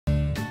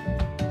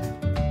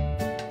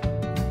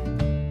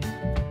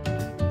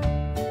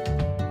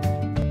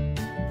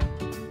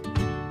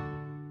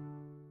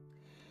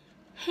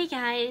Hey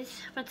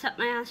guys, what's up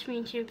my awesome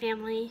YouTube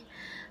family?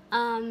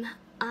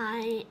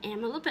 I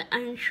am a little bit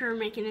unsure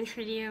making this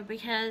video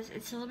because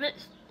it's a little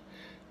bit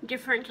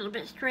different, a little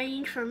bit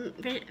strange from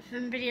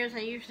videos I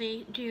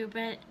usually do,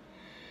 but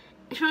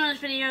it's one of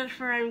those videos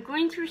where I'm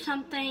going through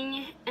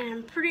something and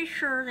I'm pretty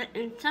sure that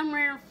in some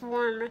way or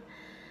form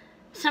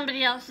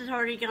somebody else has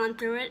already gone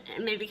through it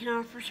and maybe can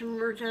offer some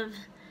words of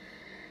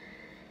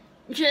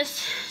just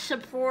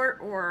support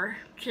or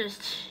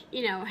just,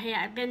 you know, hey,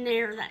 I've been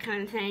there, that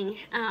kind of thing.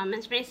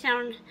 This may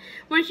sound,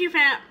 once you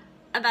find out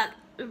about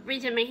the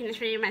reason I'm making this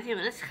video, you might think,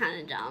 well, that's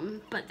kind of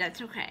dumb, but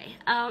that's okay.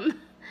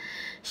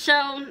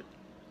 So,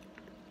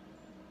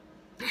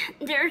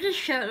 there's a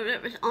show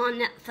that was on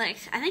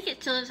Netflix. I think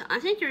it still is. I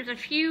think there's a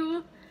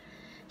few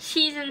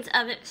seasons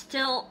of it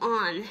still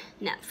on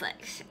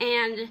Netflix,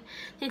 and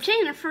they've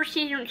taken the first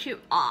season or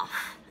two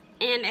off.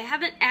 And they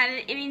haven't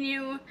added any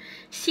new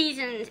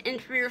seasons in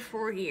 3 or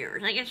 4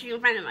 years. I guess you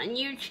can find them on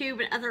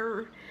YouTube and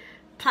other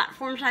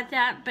platforms like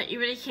that, but you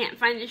really can't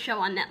find the show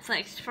on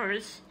Netflix for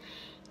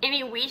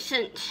any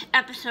recent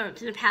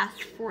episodes in the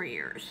past 4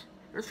 years,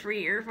 or 3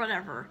 years,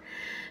 whatever.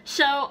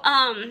 So,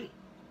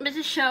 there's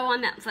a show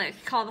on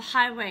Netflix called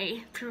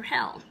Highway Through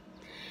Hell.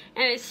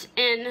 And it's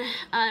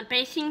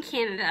based in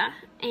Canada,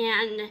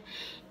 and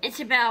it's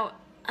about,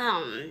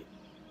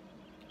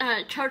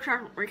 tow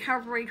truck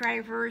recovery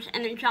drivers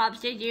and the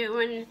jobs they do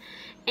and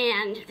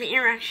the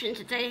interactions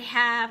that they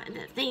have and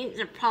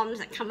the problems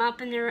that come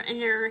up in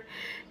their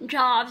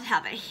jobs, how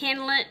they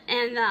handle it,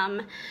 and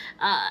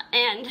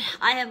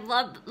I have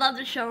loved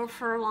the show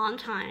for a long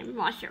time,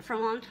 watched it for a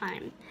long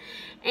time,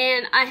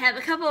 and I have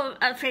a couple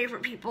of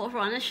favorite people who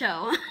are on the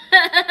show.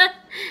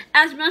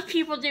 As most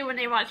people do when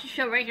they watch the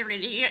show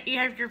regularly, you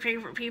have your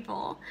favorite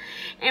people,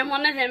 and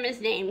one of them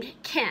is named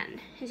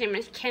Ken. His name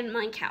is Ken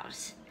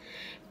Monkhouse.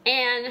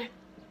 And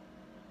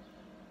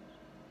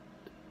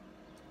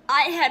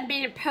I had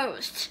made a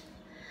post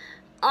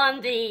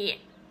on I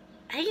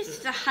think it's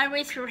the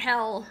Highway Through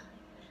Hell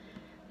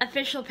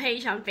official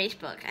page on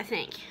Facebook, I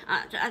think.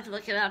 I have to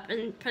look it up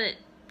and put it,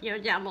 you know,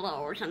 down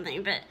below or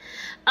something. But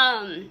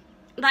I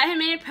had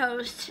made a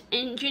post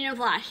in June of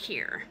last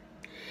year.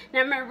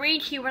 Now I'm going to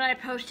read to you what I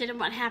posted and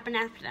what happened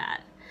after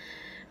that.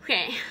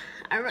 Okay,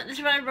 this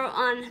is what I wrote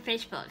on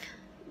Facebook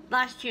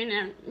last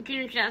June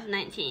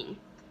 2019.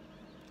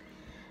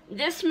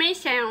 This may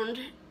sound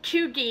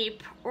too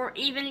deep or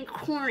even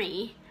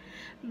corny,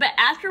 but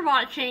after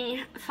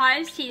watching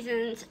 5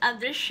 seasons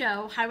of this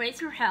show, Highway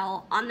Through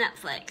Hell, on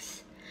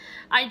Netflix,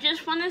 I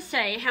just want to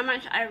say how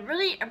much I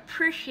really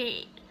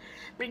appreciate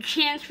the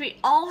chance we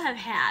all have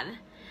had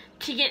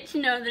to get to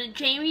know the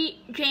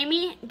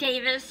Jamie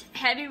Davis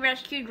heavy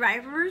rescue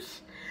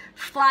drivers,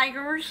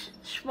 flaggers,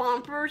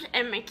 swampers,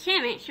 and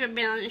mechanics who have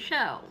been on the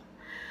show.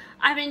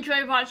 I've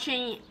enjoyed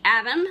watching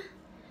Adam,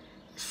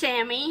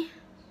 Sammy,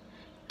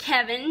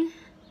 Kevin,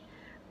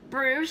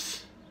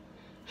 Bruce,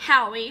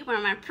 Howie, one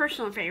of my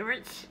personal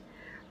favorites,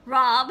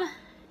 Rob,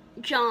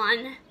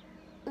 John,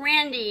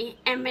 Randy,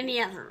 and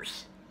many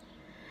others.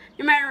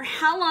 No matter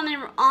how long they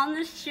were on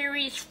the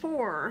series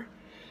for,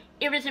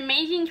 it was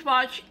amazing to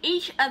watch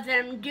each of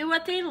them do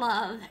what they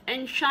love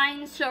and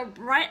shine so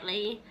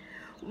brightly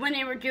when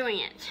they were doing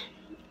it.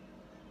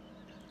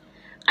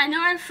 I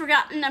know I've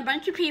forgotten a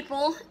bunch of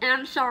people, and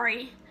I'm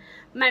sorry.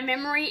 My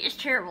memory is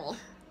terrible.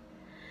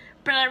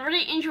 But I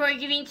really enjoy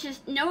getting to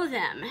know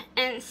them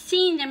and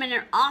seeing them in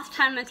their off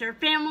time with their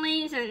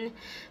families and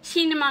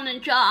seeing them on the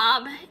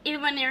job,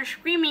 even when they're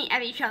screaming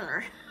at each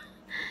other.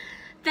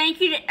 Thank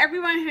you to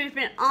everyone who's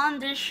been on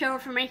this show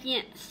for making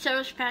it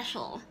so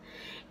special.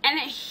 And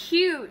a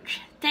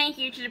huge thank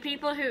you to the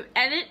people who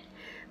edit,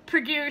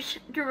 produce,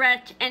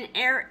 direct, and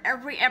air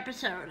every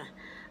episode.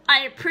 I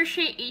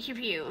appreciate each of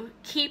you.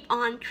 Keep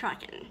on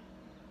trucking.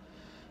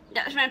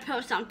 That was my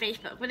post on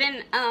Facebook.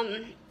 Within,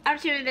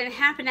 obviously within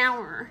half an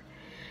hour,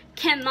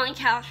 Ken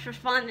Monkhouse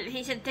responded.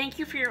 He said, "Thank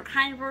you for your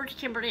kind words,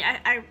 Kimberly."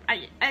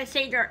 I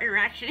saved our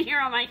interaction here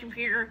on my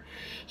computer.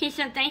 He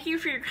said, "Thank you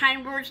for your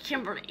kind words,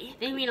 Kimberly.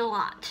 They mean a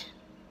lot."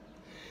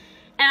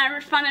 And I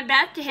responded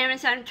back to him and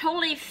said, "I'm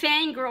totally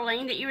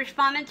fangirling that you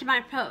responded to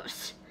my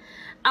post.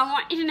 I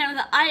want you to know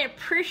that I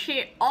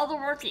appreciate all the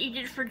work that you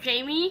did for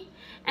Jamie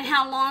and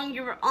how long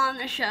you were on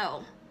the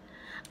show.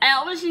 I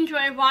always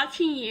enjoy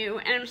watching you,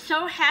 and I'm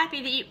so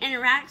happy that you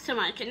interact so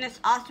much in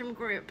this awesome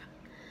group.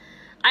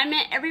 I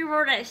meant every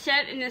word I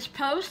said in this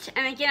post,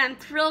 and again, I'm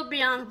thrilled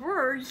beyond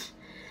words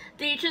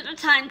that you took the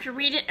time to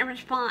read it and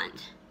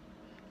respond.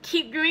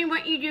 Keep doing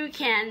what you do,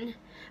 Ken,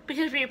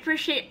 because we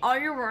appreciate all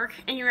your work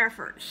and your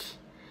efforts.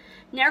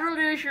 Never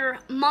lose your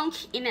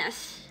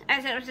monkiness,"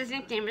 as that was his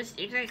nickname.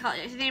 They call it.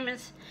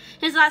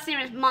 His last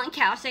name is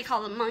Monkhouse. They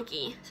call him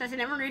Monkey. So I said,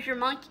 "Never lose your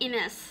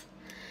monkiness."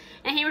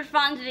 And he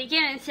responded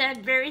again and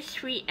said, "Very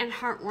sweet and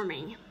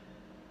heartwarming."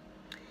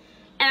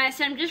 And I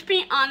said, "I'm just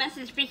being honest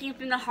and speaking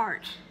from the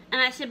heart." And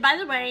I said, "By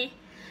the way,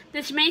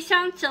 this may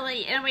sound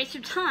silly and a waste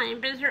of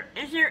time, but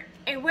is there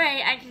a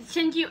way I can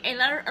send you a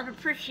letter of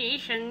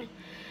appreciation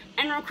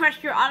and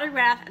request your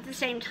autograph at the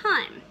same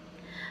time?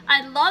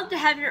 I'd love to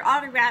have your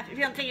autograph if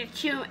you don't think it's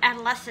too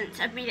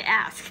adolescent of me to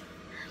ask.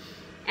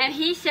 And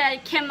he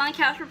said, Kim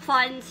Monkhouse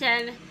replied and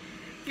said,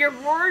 your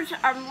words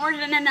are more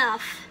than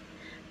enough.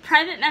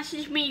 Private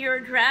message me your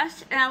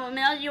address and I will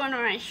mail you one of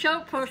my show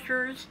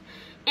posters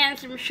and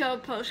some show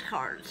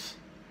postcards.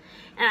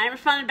 And I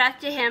responded back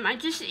to him, I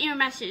just sent you a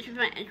message with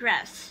my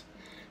address.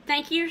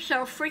 Thank you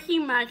so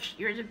freaking much,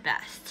 you're the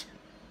best.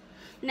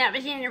 And that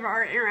was the end of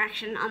our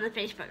interaction on the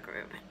Facebook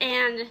group.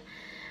 And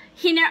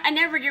I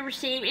never did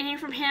receive anything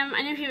from him.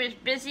 I knew he was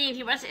busy and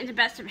he wasn't in the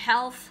best of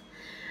health.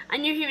 I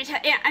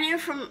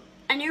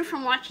knew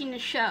from watching the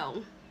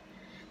show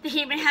that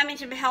he'd been having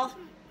some health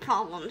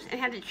problems and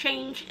had to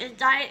change his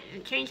diet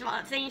and change a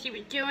lot of things he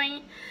was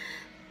doing.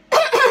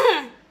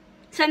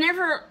 So I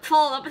never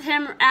followed up with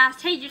him or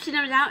asked, hey, did you send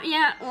those out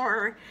yet?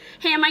 Or,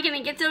 hey, am I going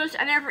to get those?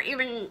 I never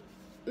even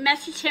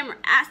messaged him or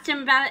asked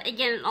him about it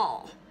again at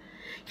all.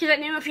 Because I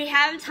knew if he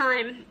had the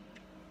time,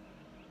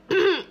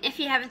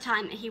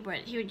 that he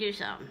would do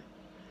so.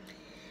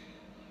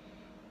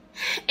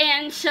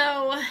 And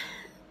so,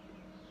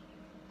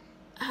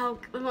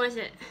 when was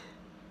it?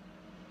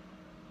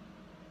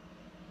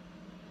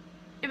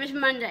 It was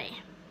Monday.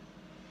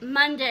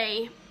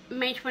 Monday,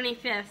 May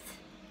 25th.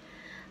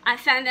 I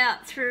found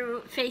out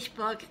through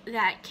Facebook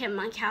that Kim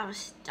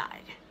Monkhouse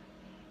died.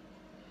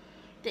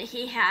 That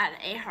he had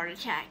a heart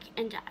attack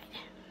and died.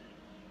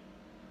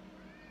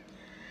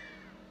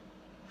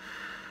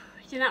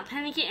 Do not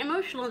plan to get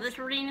emotional this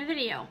early in the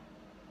video.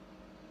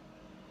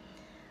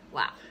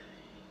 Wow.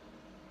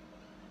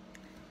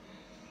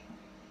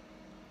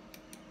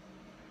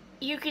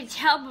 You could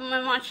tell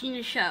when watching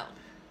the show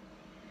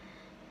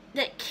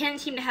that Ken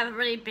seemed to have a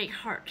really big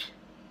heart.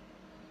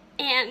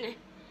 And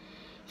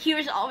he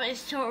was always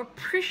so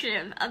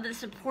appreciative of the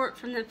support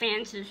from the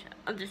fans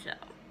of the show.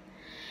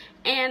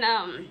 And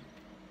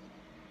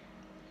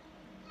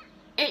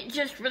it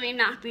just really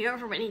knocked me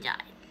over when he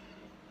died.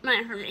 When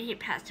I heard that he had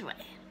passed away.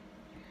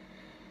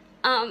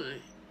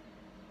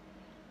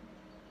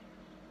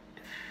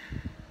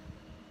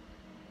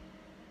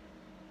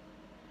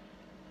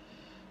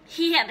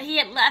 He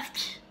had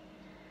left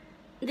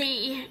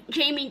the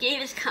Jamie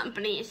Davis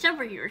company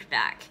several years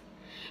back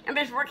and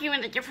was working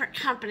with a different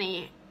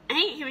company. I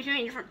think he was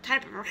doing a different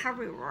type of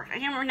recovery work. I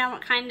can't remember now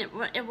what kind it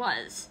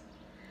was.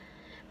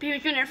 But he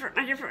was doing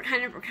a different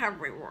kind of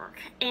recovery work.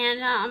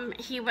 And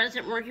he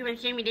wasn't working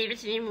with Jamie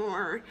Davis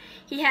anymore.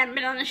 He hadn't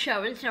been on the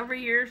show in several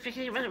years because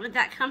he wasn't with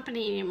that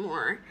company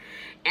anymore.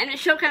 And the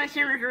show kind of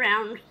centered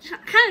around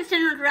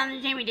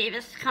the Jamie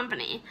Davis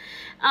company.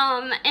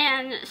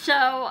 And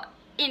so,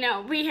 you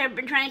know, we had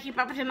been trying to keep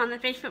up with him on the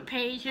Facebook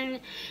page, and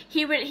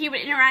he would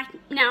interact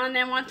now and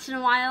then once in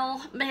a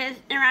while, but his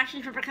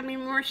interactions were becoming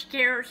more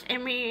scarce,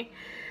 and we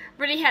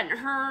really hadn't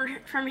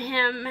heard from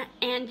him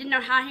and didn't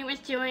know how he was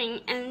doing,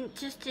 and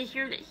just to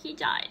hear that he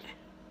died.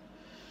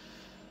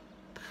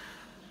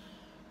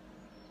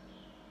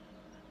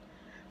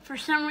 For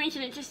some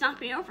reason, it just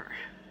knocked me over.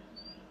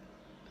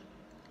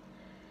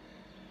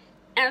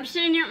 And I'm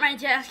sitting here at my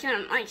desk and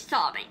I'm like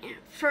sobbing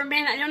for a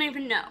man I don't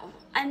even know.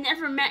 I've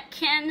never met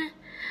Ken.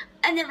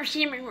 I've never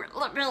seen him in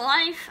real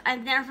life.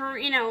 I've never,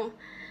 you know,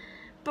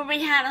 but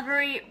we had a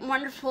very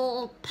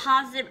wonderful,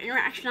 positive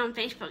interaction on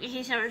Facebook.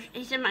 He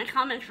said my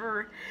comments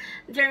were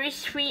very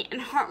sweet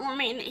and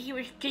heartwarming, that he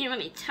was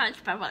genuinely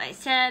touched by what I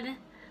said.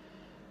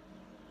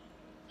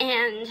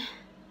 And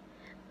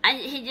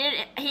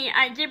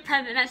I did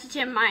private message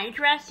him my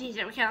address. He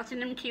said, okay, I'll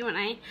send them to you, and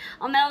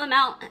I'll mail them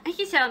out. I think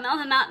he said I'll mail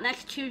them out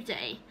next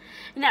Tuesday.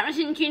 And that was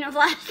in June of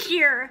last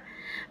year.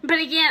 But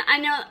again, I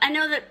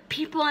know that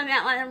people in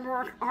that line of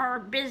work are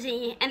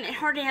busy, and they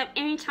hardly have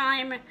any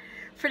time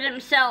for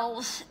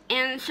themselves.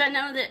 And so I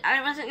know that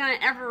I wasn't going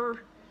to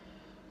ever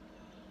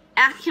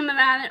ask him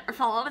about it or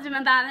follow up with him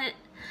about it.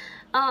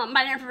 But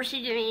I never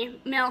received any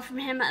mail from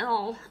him at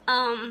all.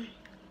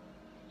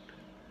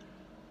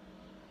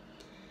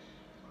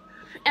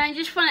 And I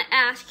just want to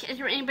ask, is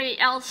there anybody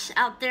else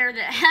out there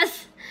that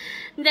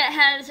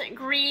has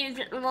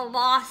grieved the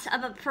loss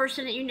of a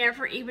person that you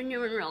never even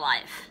knew in real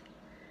life?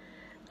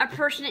 A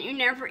person that you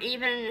never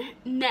even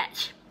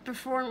met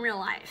before in real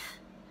life?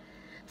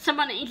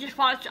 Someone that you just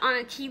watched on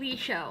a TV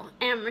show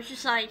and was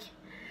just like,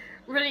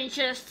 really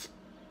just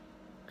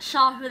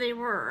saw who they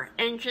were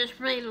and just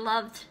really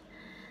loved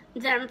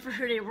them for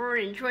who they were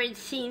and enjoyed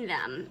seeing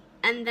them.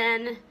 And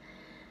then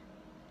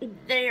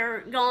they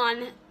are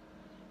gone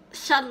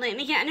suddenly. And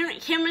again, I knew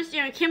that he was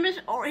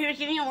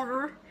getting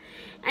older.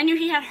 I knew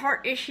he had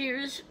heart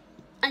issues.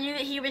 I knew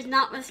that he was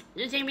not with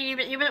Jamie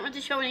Davis. He wasn't with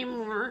the show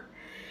anymore.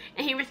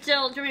 And he was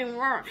still doing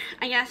work.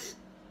 I guess,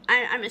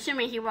 I'm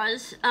assuming he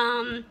was.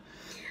 I'm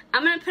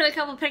going to put a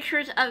couple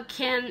pictures of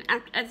Ken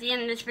at the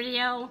end of this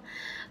video.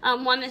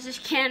 One is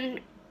just Ken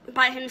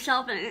by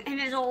himself in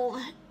his old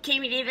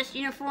Jamie Davis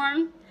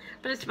uniform,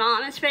 with a smile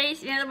on his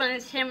face. The other one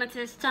is him with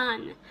his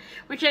son,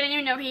 which I didn't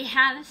even know he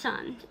had a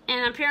son.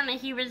 And apparently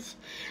he was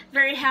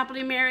very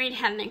happily married,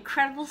 had an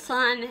incredible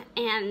son,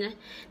 and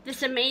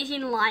this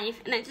amazing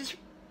life, and it just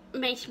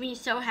makes me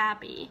so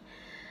happy.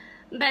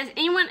 But as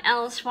anyone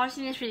else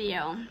watching this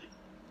video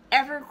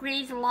ever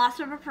grieve the loss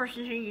of a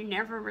person who you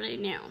never really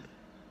knew.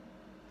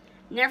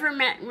 Never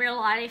met in real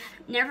life,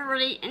 never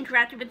really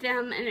interacted with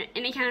them in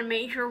any kind of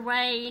major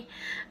way,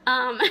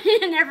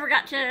 never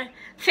got to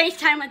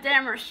FaceTime with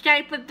them or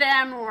Skype with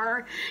them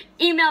or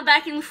email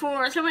back and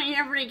forth, someone you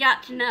never really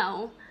got to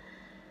know,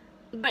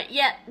 but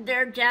yet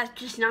their death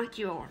just knocked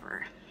you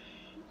over.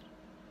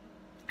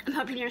 I'm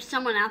hoping there's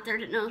someone out there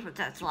that knows what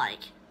that's like.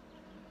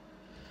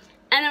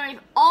 And then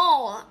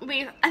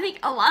I think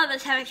a lot of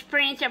us have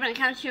experienced it when it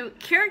comes to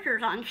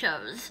characters on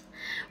shows.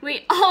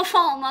 We all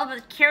fall in love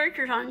with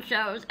characters on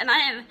shows, and I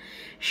have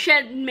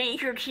shed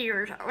major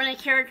tears when a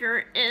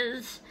character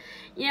is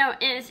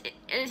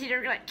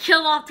either like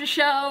killed off the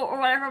show or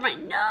whatever. I'm like,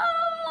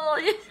 no!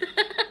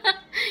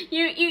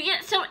 you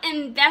get so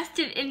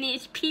invested in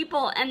these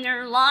people and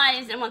their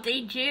lives and what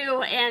they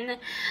do, and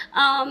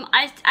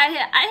I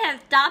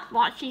have stopped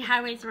watching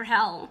Highway Through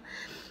Hell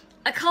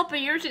a couple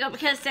years ago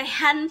because they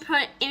hadn't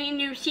put any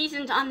new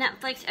seasons on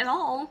Netflix at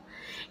all,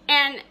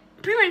 and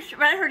pretty much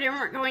what I heard, they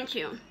weren't going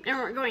to.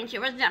 It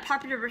wasn't that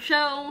popular of a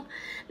show.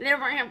 They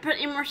weren't going to put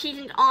any more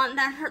seasons on.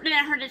 Then I heard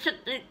they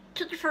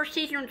took the first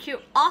season or two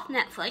off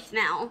Netflix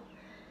now.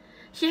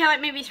 So you have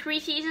like maybe 3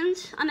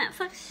 seasons on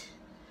Netflix.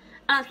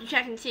 I'll have to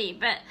check and see,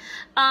 but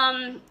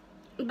I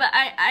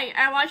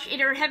watched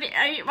either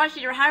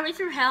Highway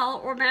Through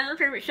Hell, or my other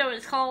favorite show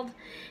is called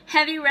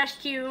Heavy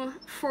Rescue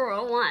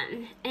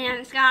 401, and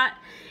it's got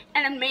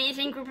an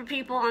amazing group of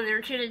people on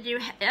there too to do,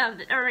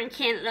 or in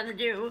Canada to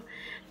do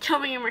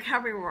towing and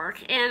recovery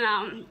work, and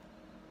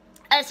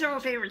I have several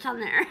favorites on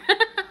there.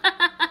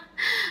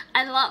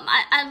 I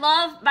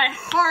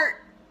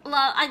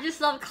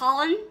just love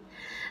Colin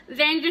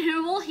Van Den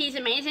Heuvel. He's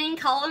amazing.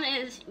 Colin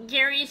is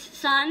Gary's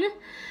son.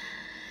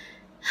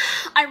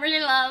 I really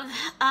love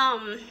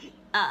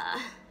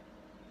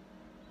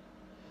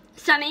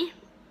Sonny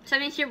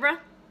Subra.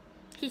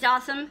 He's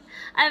awesome.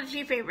 I have a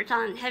few favorites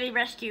on Heavy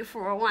Rescue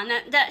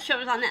 401. That show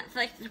is on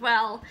Netflix as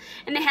well,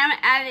 and they haven't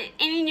added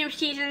any new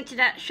seasons to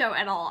that show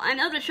at all. I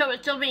know the show is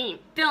still being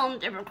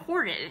filmed and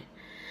recorded,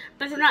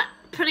 but they're not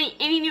putting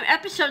any new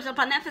episodes up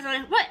on Netflix.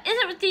 I'm like, what is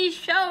it with these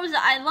shows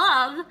that I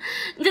love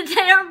that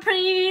they aren't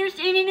putting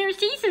any new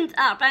seasons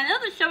up? I know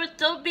the show is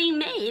still being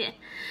made.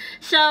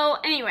 So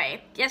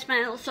anyway, yes, my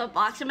little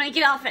soapbox. I'm gonna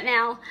get off it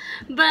now.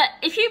 But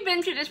if you've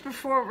been through this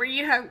before, where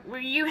you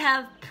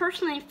have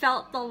personally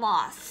felt the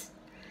loss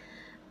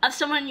of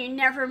someone you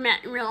never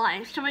met in real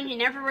life, someone you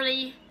never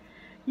really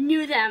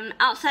knew them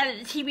outside of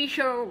the TV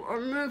show or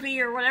movie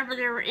or whatever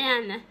they were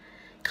in,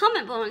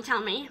 comment below and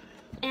tell me.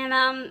 And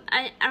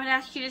I would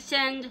ask you to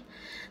send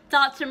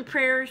thoughts and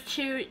prayers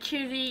to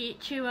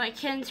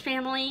Ken's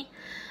family,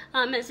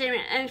 and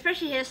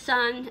especially his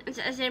son,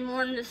 as they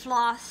mourn this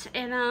loss.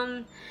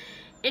 And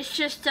it's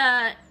just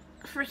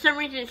for some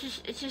reason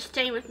it's just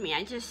staying with me.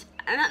 Not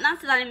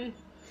that I'm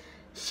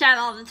sad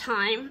all the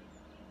time,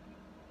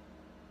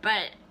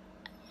 but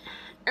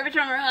every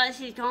time I realize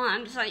he's gone,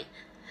 I'm just like,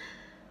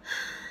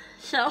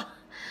 so,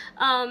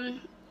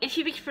 if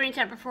you've experienced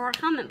that before,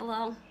 comment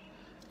below.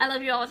 I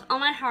love you all with all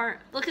my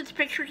heart. Look at the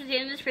pictures at the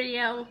end of this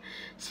video.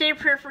 Say a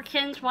prayer for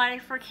Ken's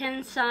wife, for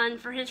Ken's son,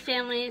 for his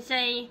family, and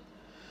say,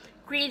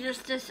 grieve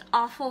this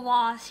awful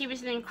loss. He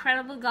was an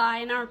incredible guy,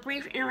 and our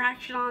brief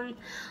interaction on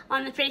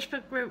the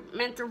Facebook group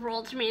meant the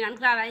world to me, and I'm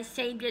glad I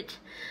saved it.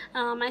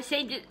 I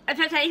saved it. In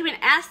fact, I even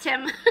asked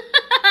him,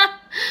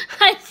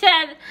 I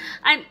said,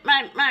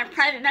 my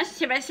private message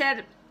to him, I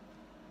said,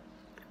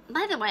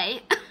 by the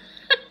way,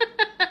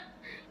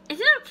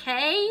 is it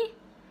okay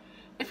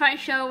if I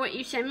show what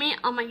you send me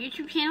on my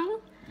YouTube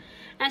channel?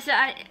 And I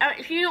said,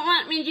 if you don't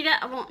want me to do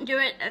that, I won't do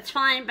it. That's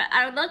fine, but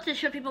I would love to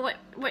show people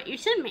what you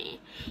send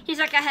me. He's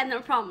like, I had no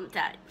problem with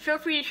that. Feel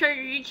free to show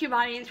your YouTube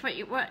audience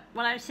what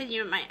I send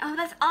you. I'm like, oh,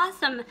 that's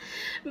awesome.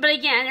 But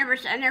again,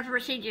 I never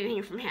received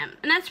anything from him,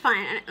 and that's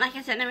fine. And like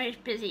I said, I know he's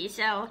busy.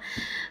 So,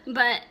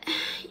 but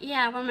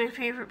yeah, one of my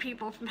favorite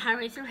people from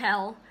Highway Through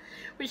Hell,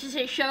 which is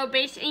a show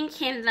based in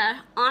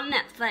Canada on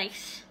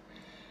Netflix,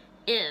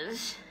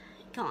 is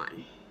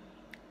gone.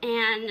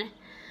 And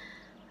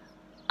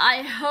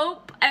I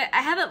hope,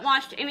 I haven't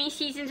watched any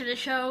seasons of the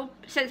show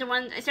except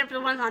for the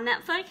ones on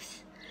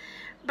Netflix,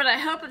 but I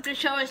hope if the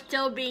show is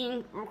still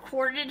being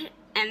recorded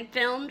and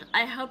filmed,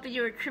 I hope they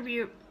do a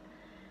tribute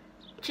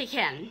to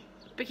Ken,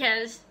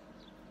 because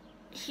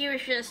he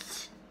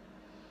was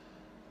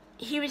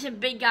a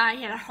big guy.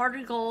 He had a heart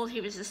of gold.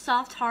 He was a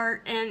soft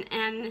heart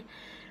and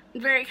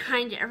very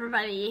kind to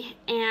everybody,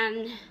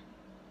 and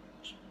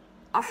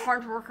a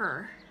hard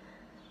worker.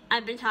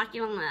 I've been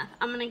talking long enough.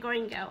 I'm going to go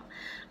and go.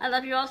 I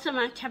love you all so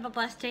much. Have a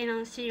blessed day, and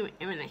I'll see you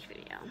in my next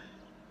video.